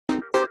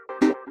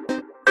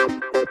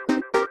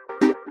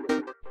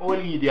old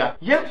idiot.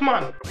 Yes,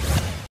 man.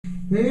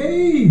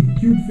 Hey,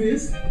 cute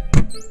face.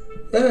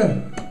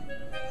 Yeah,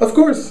 of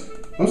course.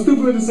 I'm still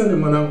going to send it,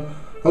 man. I'm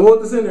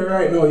about to send it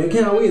right now. You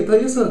can't wait.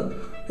 You're so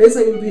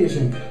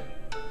impatient.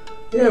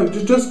 Yeah,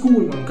 just cool,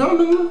 man. Calm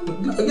down.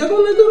 You're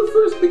gonna get the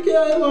first pick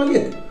I ever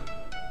get.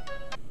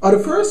 Oh,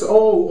 the first?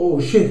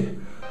 Oh, shit.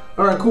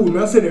 Alright, cool.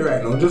 Man, I'll send it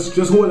right now. Just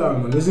hold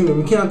on, man. You see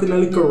me? I can't take a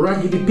little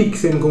raggedy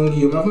pics and come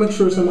give. I have to make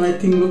sure so my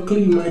thing look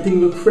clean, my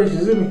thing look fresh. You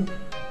see me?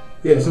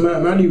 Yeah, so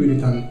I'll deal with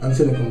it and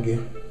send it come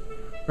give.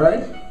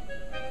 Alright?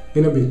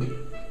 In a bit.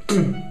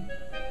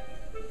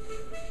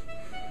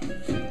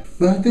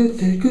 About to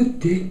take a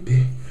dick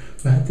pic.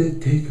 About to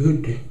take a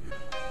dick.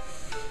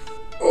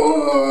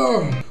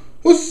 Oh!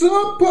 What's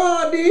up,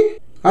 party?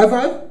 High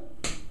five?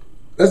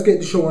 Let's get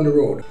the show on the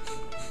road.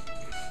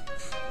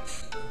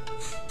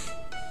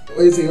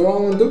 What is it? You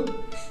want to do?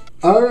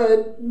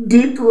 Alright,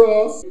 Dick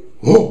Ross.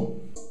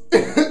 Oh!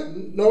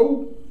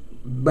 No?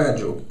 Bad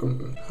joke.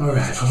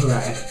 Alright.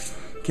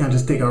 Can't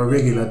just take a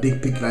regular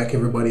dick pic like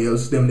everybody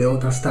else. Them they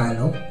out of style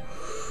now.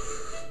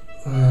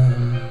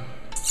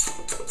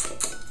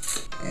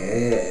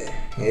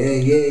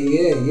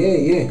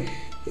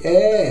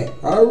 Yeah.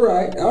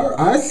 Alright.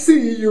 I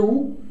see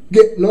you.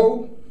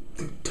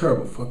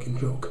 Terrible fucking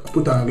joke.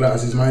 Put on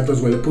glasses, might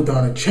as well put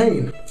on a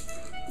chain.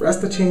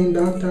 Rasta chain,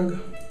 dog.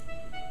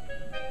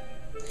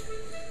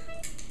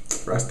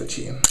 Rasta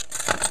chain.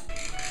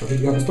 I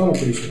think you have a stomach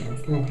for this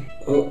one.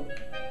 Oh,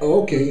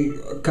 okay.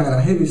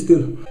 Kinda heavy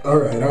still.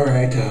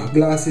 Alright.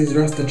 Glasses,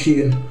 Rasta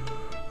chain.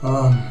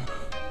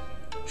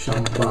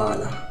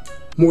 Shambhala.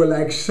 More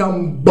like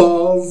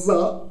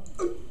Shambalza.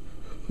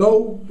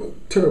 No,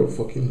 terrible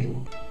fucking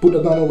joke. Put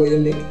that down over your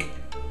neck.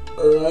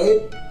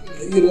 Alright.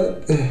 You know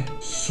that?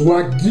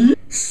 Swaggy.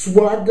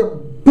 Swagga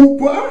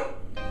poopa.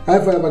 High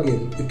five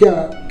again. You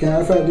can't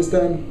high five this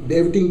time.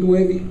 Everything too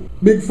heavy.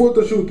 Big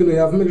photo shoot, you know. You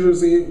have to make sure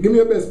say, give me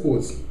your best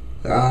pose.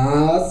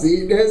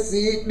 See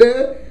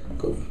there.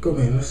 Come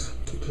here, let's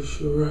take this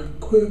shit right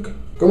quick.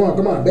 Come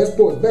on. Best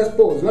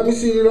pose. Let me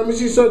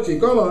see sexy.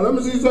 Come on, let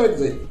me see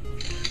sexy.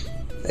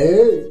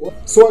 Hey,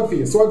 swag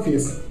face.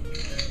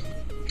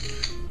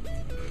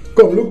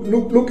 Come,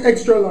 look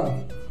extra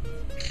long.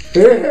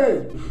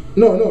 Hey.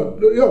 No,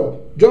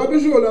 yo, drop your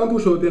shoulder and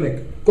push out your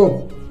neck.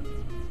 Come.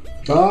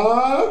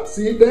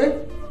 See it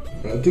there?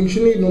 I think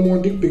she need no more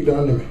dick pic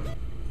down there.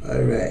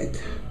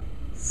 Alright.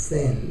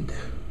 Send.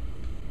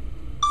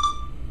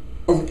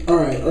 Oh,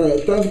 alright.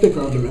 Time to take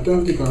out them.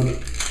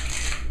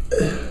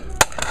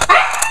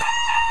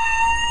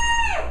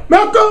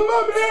 Malcolm,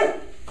 mommy!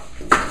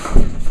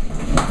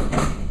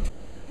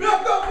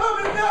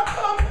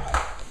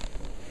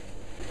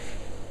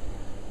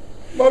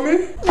 Mommy?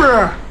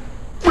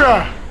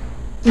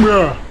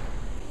 Bruh.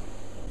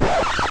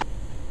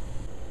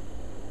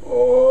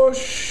 Oh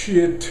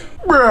shit.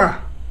 Bruh.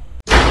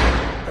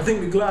 I think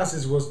the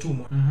glasses was too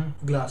much.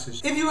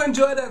 Glasses. If you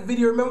enjoyed that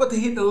video, remember to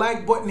hit the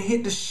like button,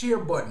 hit the share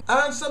button,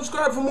 and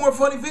subscribe for more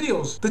funny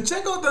videos. To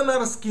check out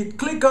another skit,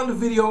 click on the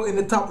video in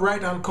the top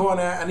right hand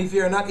corner, and if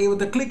you're not able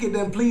to click it,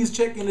 then please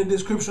check in the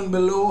description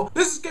below.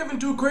 This is Kevin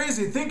Too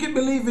Crazy. Think it,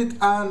 believe it,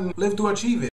 and live to achieve it.